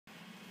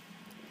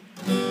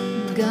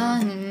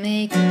gonna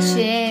make a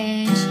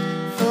change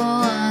for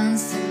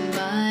once in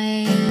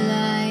my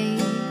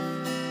life.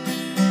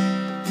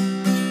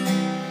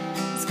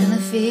 It's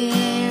gonna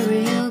feel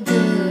real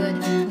good.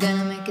 I'm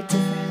gonna make a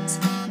difference.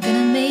 I'm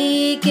gonna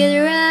make it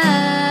right.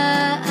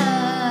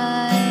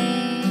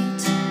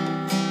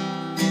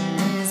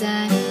 As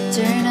I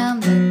turn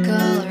on the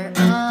color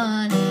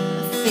on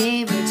my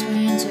favorite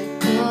winter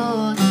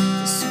coat,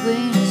 this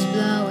wind is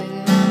blowing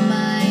my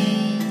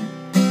mind.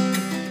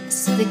 I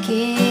see the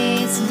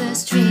kids in the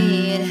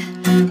street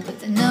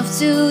with enough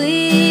to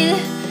eat.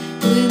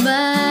 Who am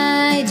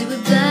I to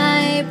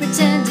reply,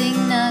 pretending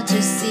not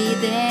to see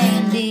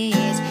their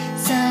needs?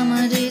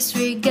 Someone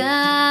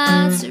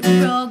disregards a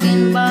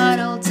broken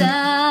bottle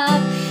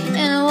top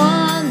and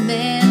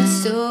one-man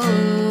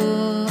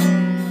souls.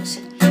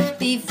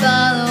 They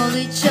followed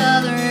each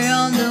other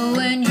on the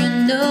wind, you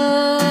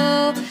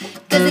know,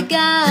 'cause they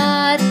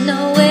got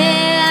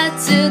nowhere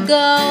to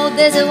go.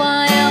 That's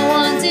why I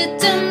wanted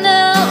to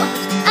know.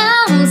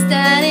 I'm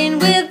starting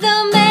with the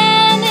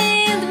man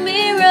in the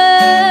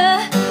mirror.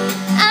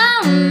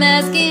 I'm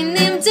asking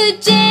him to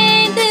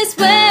change his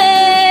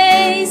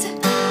ways.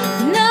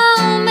 No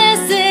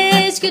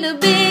message could have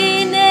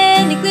been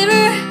any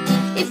clearer.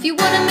 If you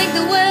wanna make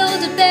the world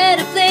a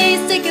better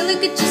place, take a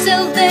look at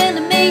yourself and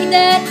make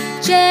that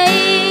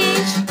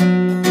change.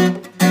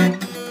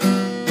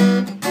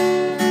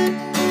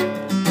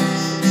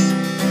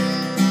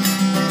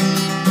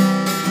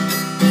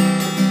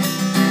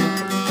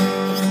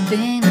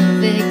 Been a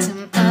victim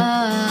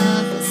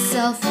of a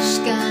selfish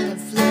kind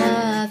of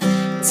love.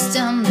 It's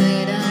time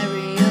that I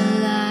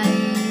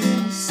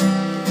realize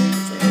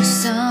there's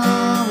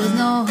someone with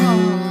no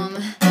home,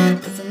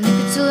 with a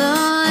nickel to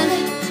learn.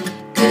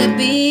 Could it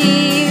be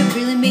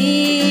really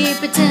me,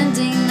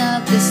 pretending that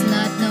there's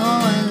not no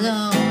one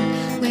alone?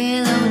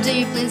 Willow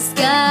deeply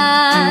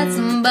scarred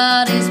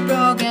somebody's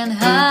broken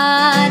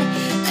heart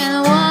and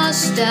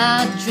washed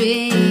out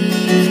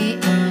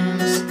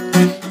dreams.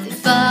 They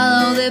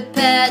follow the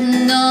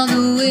pattern on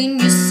the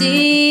wind, you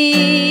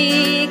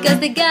see, 'cause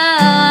they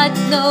got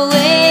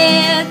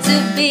nowhere to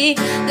be.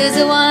 That's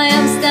why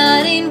I'm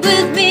starting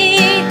with me.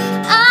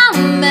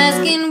 I'm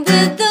asking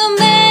with the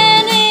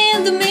man in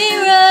the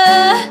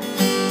mirror.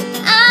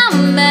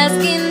 I'm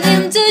asking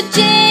him to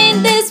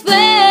change his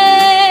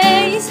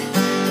ways.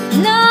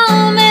 No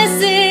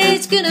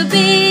message could have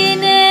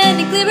been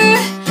any clearer.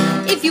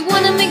 If you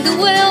wanna make the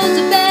world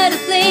a better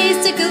place,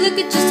 take a look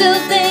at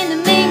yourself and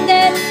make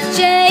that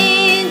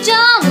change.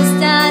 I'm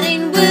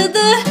starting with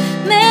the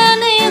man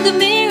in the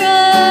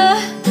mirror.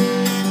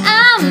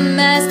 I'm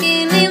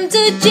asking him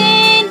to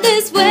change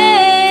his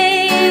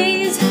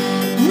ways.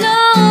 No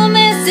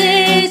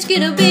message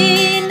could have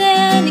been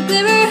any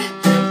clearer.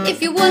 If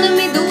you wanna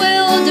make the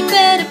world a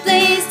better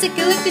place, take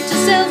a look at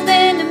yourself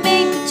and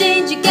make the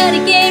change. You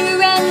gotta get it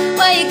right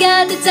while you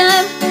got the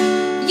time.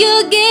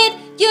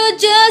 You're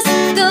just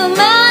the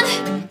man.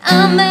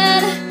 I'm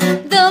at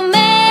the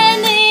man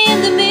in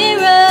the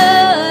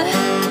mirror.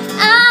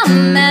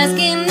 I'm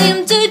asking him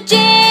to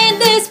change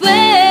his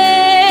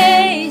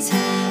ways.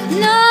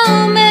 No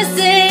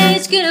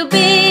message could have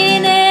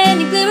been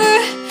any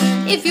clearer.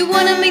 If you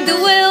wanna make the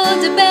world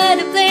a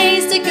better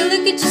place, take a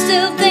look at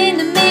yourself.